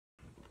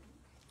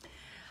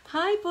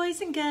Hi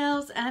boys and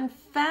girls and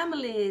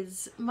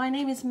families, my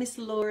name is Miss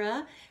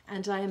Laura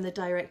and I am the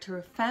Director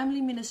of Family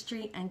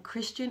Ministry and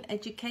Christian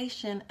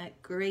Education at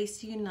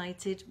Grace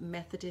United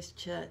Methodist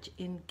Church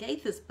in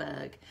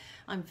Gaithersburg.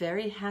 I'm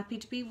very happy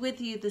to be with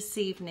you this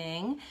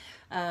evening.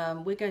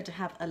 We're going to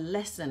have a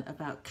lesson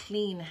about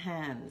clean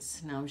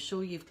hands. Now I'm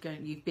sure you've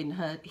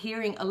been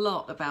hearing a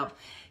lot about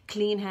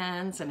clean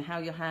hands and how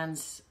your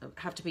hands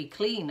have to be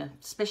clean,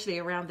 especially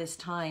around this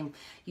time,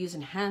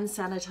 using hand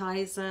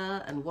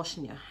sanitizer and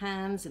washing your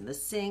hands in the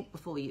sink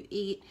before you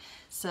eat.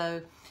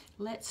 So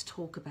let's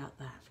talk about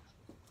that.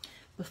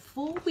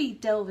 Before we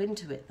delve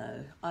into it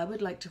though, I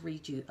would like to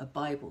read you a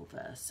Bible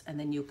verse, and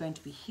then you're going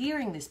to be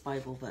hearing this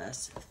Bible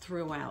verse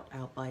throughout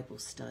our Bible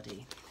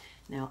study.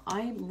 Now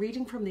I'm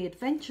reading from the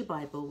Adventure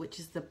Bible, which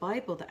is the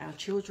Bible that our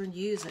children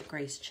use at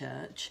Grace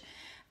Church.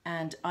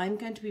 And I'm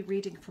going to be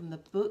reading from the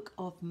book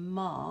of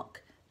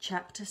Mark,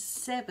 chapter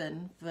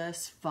 7,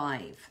 verse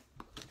 5.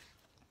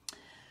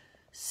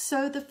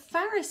 So the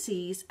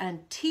Pharisees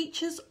and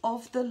teachers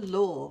of the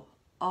law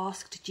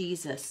asked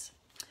Jesus,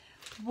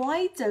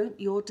 "Why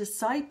don't your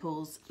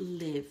disciples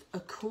live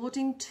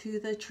according to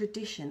the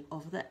tradition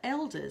of the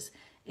elders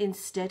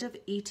instead of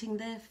eating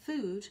their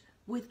food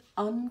with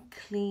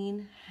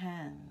unclean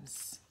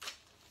hands?"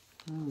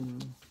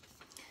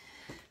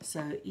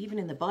 So even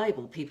in the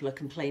Bible, people are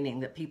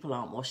complaining that people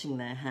aren't washing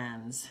their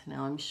hands.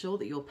 Now, I'm sure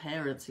that your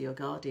parents or your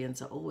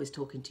guardians are always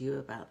talking to you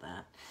about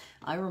that.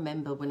 I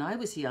remember when I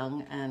was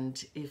young,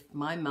 and if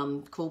my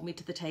mum called me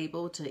to the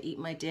table to eat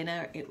my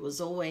dinner, it was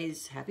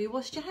always, "Have you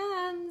washed your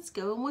hands?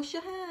 Go and wash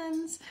your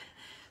hands."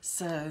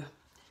 So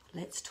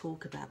let's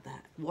talk about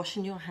that.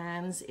 Washing your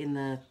hands in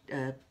the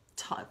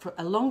for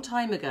a long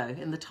time ago,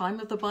 in the time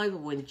of the Bible,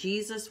 when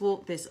Jesus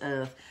walked this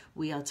earth,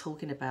 we are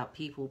talking about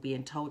people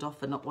being told off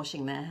for not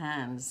washing their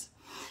hands.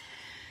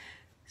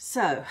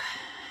 So,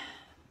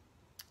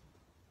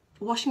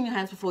 washing your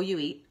hands before you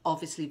eat,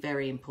 obviously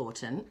very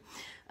important,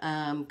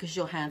 because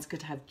your hands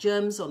could have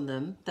germs on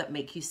them that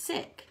make you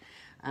sick.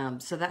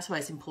 So that's why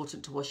it's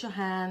important to wash your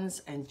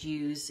hands and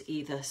use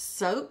either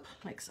soap,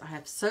 like I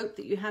have soap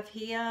that you have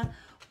here,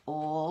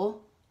 or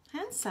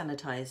hand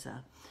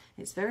sanitizer.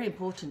 It's very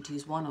important to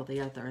use one or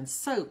the other, and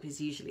soap is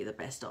usually the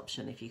best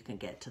option if you can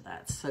get to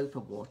that, soap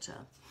and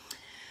water.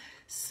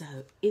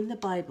 So in the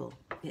Bible,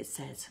 it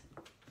says,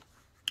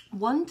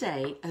 one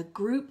day a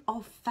group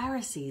of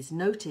Pharisees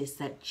noticed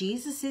that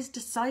Jesus'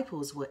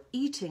 disciples were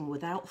eating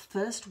without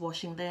first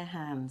washing their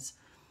hands.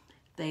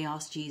 They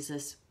asked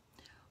Jesus,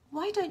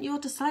 "Why don't your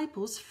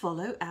disciples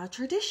follow our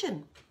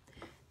tradition?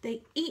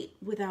 They eat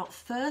without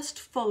first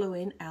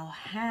following our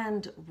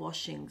hand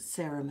washing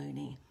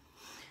ceremony."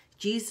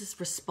 Jesus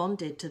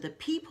responded to the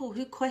people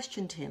who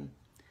questioned him,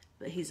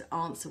 but his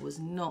answer was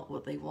not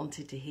what they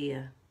wanted to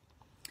hear.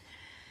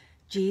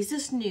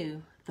 Jesus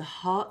knew the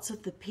hearts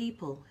of the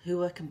people who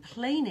were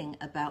complaining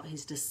about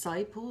his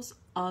disciples'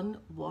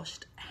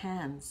 unwashed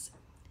hands.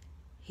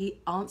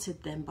 He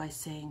answered them by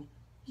saying,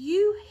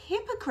 "You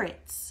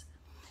hypocrites!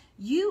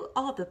 You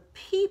are the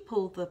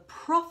people the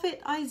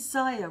prophet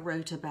Isaiah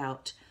wrote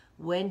about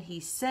when he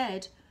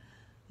said,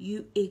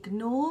 'You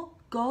ignore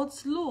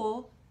God's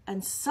law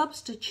and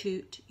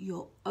substitute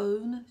your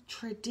own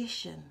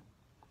tradition.'"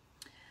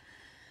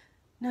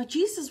 Now,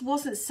 Jesus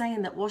wasn't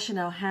saying that washing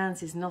our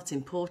hands is not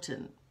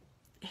important.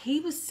 He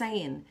was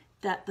saying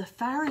that the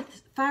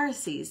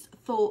Pharisees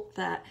thought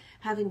that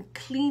having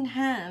clean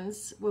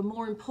hands were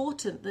more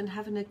important than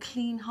having a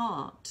clean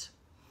heart.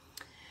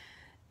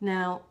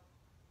 Now,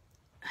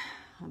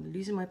 I'm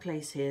losing my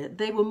place here.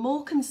 They were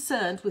more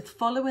concerned with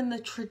following the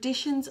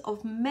traditions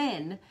of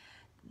men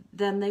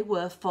than they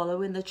were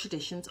following the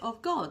traditions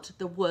of God,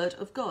 the Word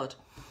of God.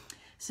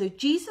 So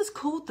Jesus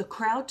called the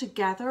crowd to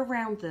gather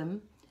around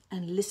them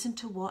and listen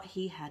to what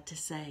he had to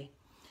say.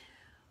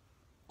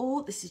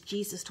 This is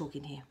Jesus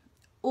talking here.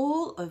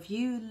 "All of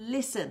you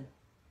listen.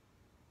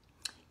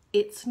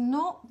 It's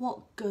not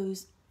what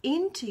goes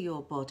into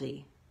your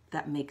body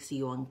that makes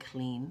you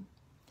unclean.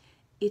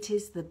 It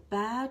is the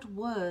bad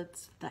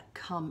words that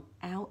come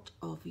out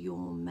of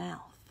your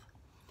mouth.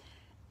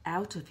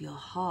 Out of your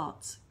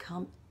hearts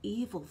come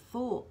evil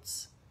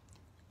thoughts,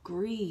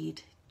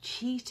 greed,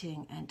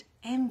 cheating, and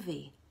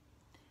envy.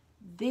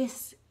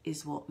 This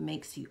is what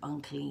makes you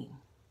unclean."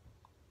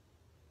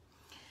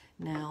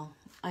 Now,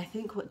 I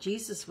think what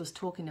Jesus was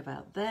talking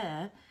about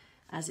there,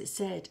 as it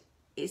said,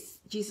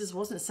 Jesus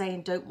wasn't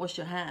saying don't wash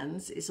your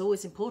hands. It's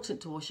always important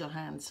to wash your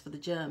hands for the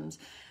germs.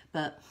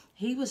 But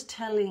he was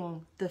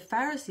telling the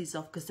Pharisees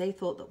off because they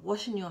thought that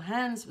washing your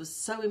hands was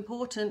so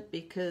important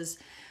because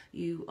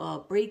you are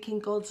breaking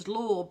God's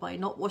law by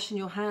not washing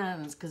your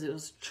hands, because it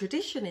was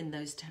tradition in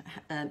those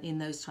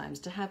times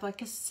to have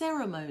like a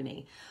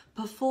ceremony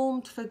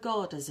performed for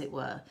God, as it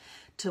were,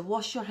 to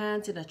wash your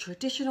hands in a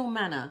traditional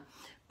manner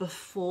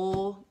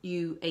before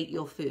you ate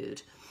your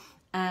food.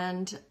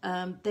 And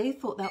they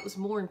thought that was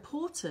more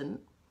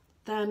important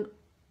than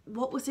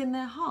what was in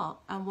their heart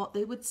and what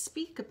they would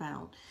speak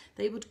about.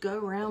 They would go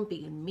around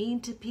being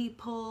mean to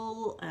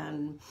people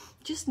and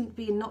just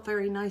being not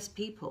very nice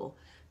people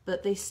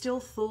but they still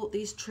thought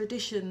these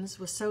traditions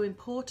were so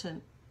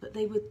important, but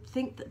they would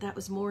think that that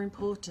was more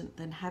important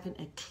than having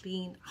a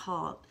clean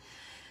heart.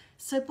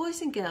 So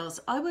boys and girls,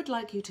 I would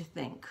like you to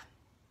think,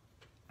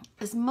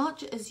 as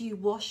much as you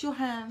wash your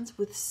hands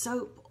with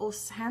soap or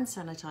hand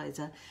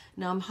sanitizer,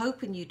 now I'm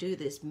hoping you do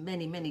this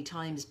many, many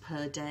times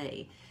per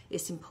day.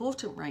 It's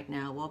important right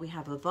now, while we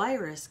have a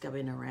virus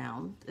going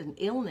around, an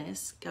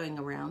illness going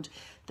around,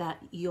 that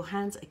your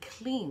hands are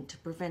clean to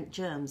prevent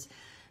germs.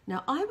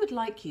 Now, I would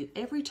like you,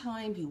 every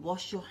time you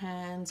wash your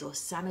hands or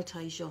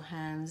sanitize your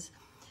hands,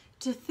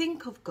 to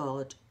think of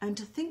God and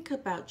to think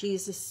about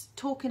Jesus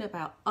talking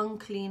about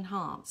unclean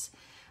hearts,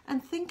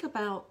 and think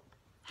about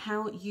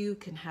how you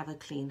can have a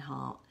clean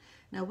heart.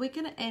 Now, we're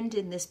going to end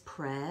in this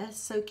prayer,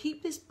 so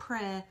keep this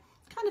prayer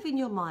kind of in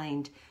your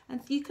mind,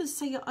 and you can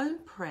say your own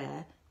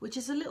prayer, which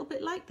is a little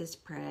bit like this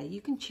prayer.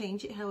 You can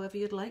change it however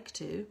you'd like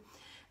to,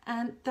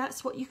 and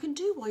that's what you can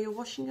do while you're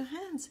washing your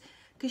hands.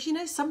 Because you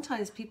know,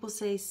 sometimes people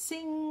say,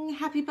 sing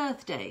happy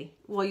birthday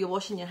while you're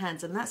washing your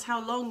hands, and that's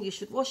how long you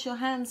should wash your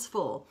hands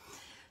for.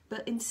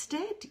 But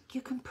instead,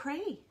 you can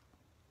pray.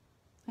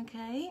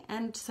 Okay,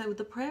 and so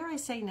the prayer I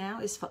say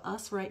now is for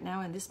us right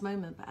now in this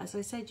moment. But as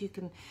I said, you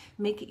can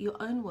make it your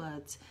own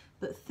words.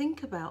 But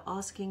think about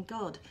asking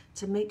God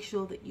to make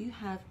sure that you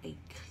have a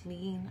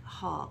clean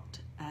heart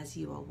as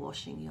you are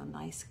washing your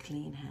nice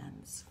clean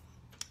hands.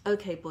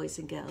 Okay, boys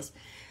and girls,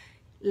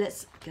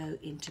 let's go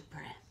into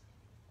prayer.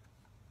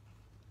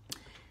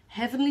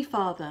 Heavenly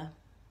Father,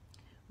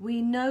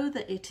 we know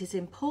that it is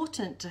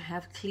important to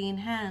have clean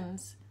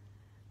hands,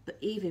 but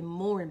even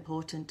more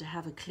important to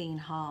have a clean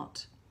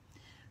heart.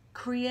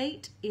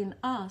 Create in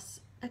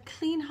us a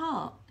clean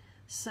heart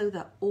so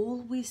that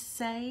all we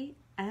say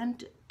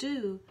and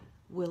do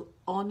will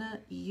honor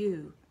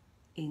you.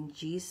 In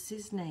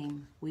Jesus'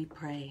 name we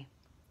pray.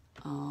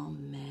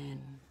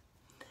 Amen.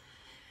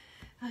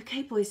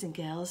 Okay, boys and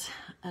girls,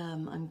 I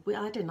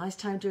had a nice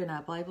time doing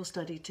our Bible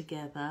study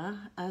together.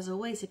 As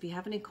always, if you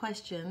have any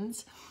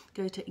questions,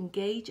 go to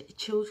Engage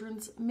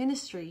Children's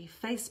Ministry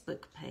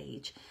Facebook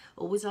page.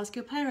 Always ask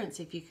your parents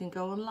if you can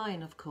go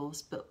online, of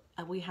course, but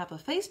we have a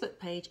Facebook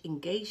page,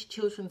 Engage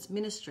Children's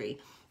Ministry.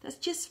 That's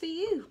just for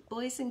you,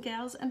 boys and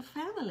girls and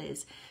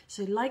families.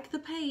 So like the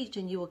page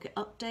and you will get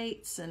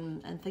updates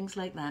and things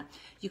like that.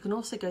 You can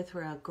also go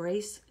through our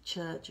Grace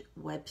Church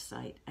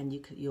website and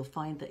you'll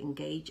find the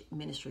Engage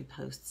Ministry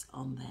posts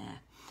on there.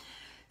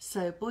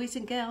 So boys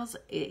and girls,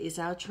 it is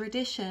our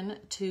tradition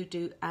to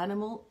do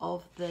Animal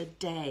of the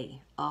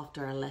Day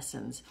after our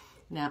lessons.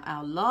 Now,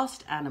 our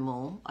last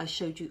animal, I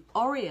showed you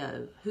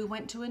Oreo, who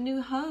went to a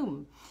new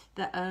home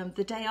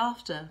the day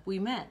after we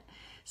met.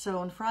 So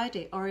on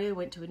Friday, Oreo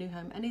went to a new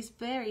home and he's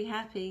very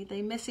happy.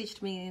 They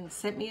messaged me and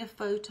sent me a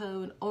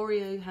photo, and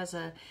Oreo has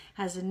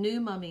a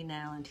new mummy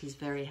now and he's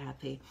very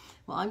happy.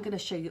 Well, I'm going to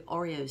show you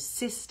Oreo's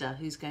sister,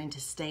 who's going to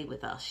stay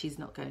with us. She's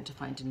not going to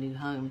find a new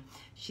home.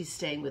 She's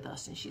staying with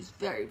us and she's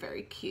very,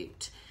 very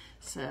cute.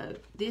 So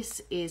this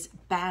is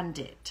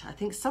Bandit. I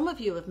think some of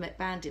you have met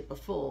Bandit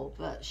before,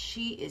 but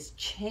she is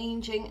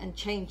changing and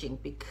changing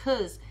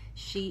because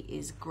she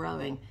is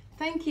growing.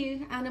 Thank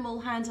you, animal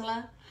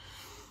handler.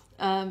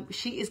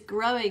 She is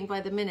growing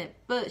by the minute,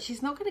 but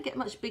she's not going to get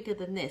much bigger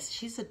than this.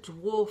 She's a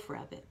dwarf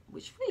rabbit,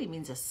 which really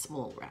means a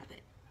small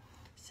rabbit.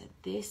 So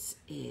this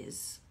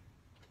is,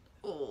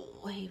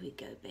 oh, here we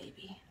go,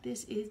 baby.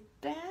 This is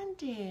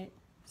Bandit.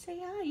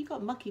 Say hi. You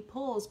got mucky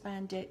paws,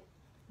 Bandit,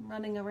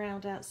 running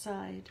around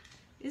outside.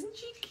 Isn't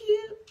she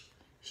cute?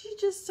 She's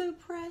just so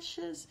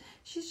precious.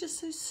 She's just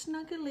so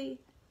snuggly.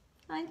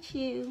 Aren't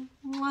you?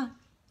 Mwah.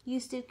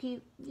 You so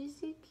cute. You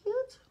so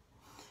cute.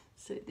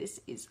 So this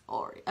is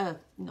Oreo,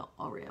 not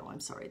Oreo, I'm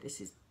sorry,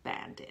 this is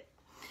Bandit.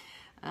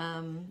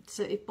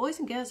 So if boys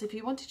and girls, if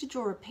you wanted to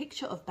draw a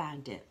picture of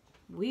Bandit,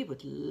 we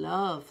would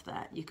love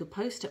that. You could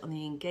post it on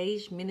the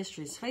Engage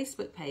Ministries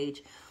Facebook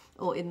page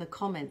or in the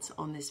comments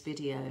on this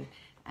video.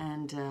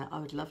 And I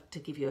would love to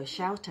give you a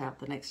shout out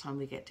the next time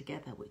we get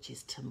together, which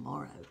is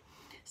tomorrow.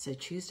 So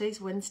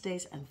Tuesdays,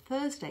 Wednesdays and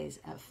Thursdays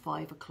at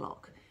 5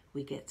 o'clock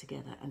we get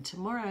together. And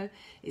tomorrow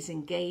is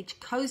Engage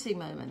Cozy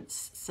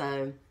Moments.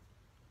 So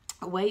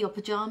wear your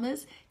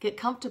pajamas, get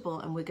comfortable,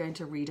 and we're going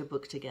to read a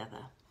book together.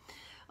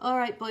 All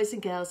right, boys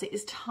and girls, it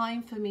is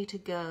time for me to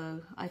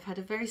go. I've had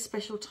a very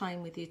special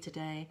time with you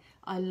today.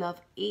 I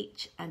love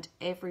each and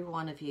every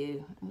one of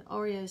you. And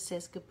Oreo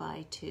says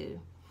goodbye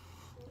too.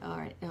 All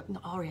right,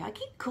 not Oreo. I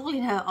keep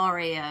calling her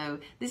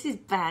Oreo. This is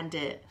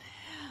Bandit.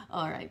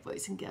 All right,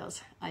 boys and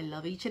girls, I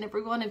love each and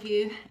every one of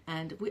you.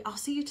 And I'll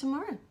see you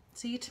tomorrow.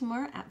 See you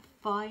tomorrow at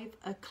 5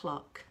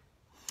 o'clock.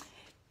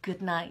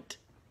 Good night.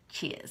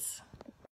 Cheers.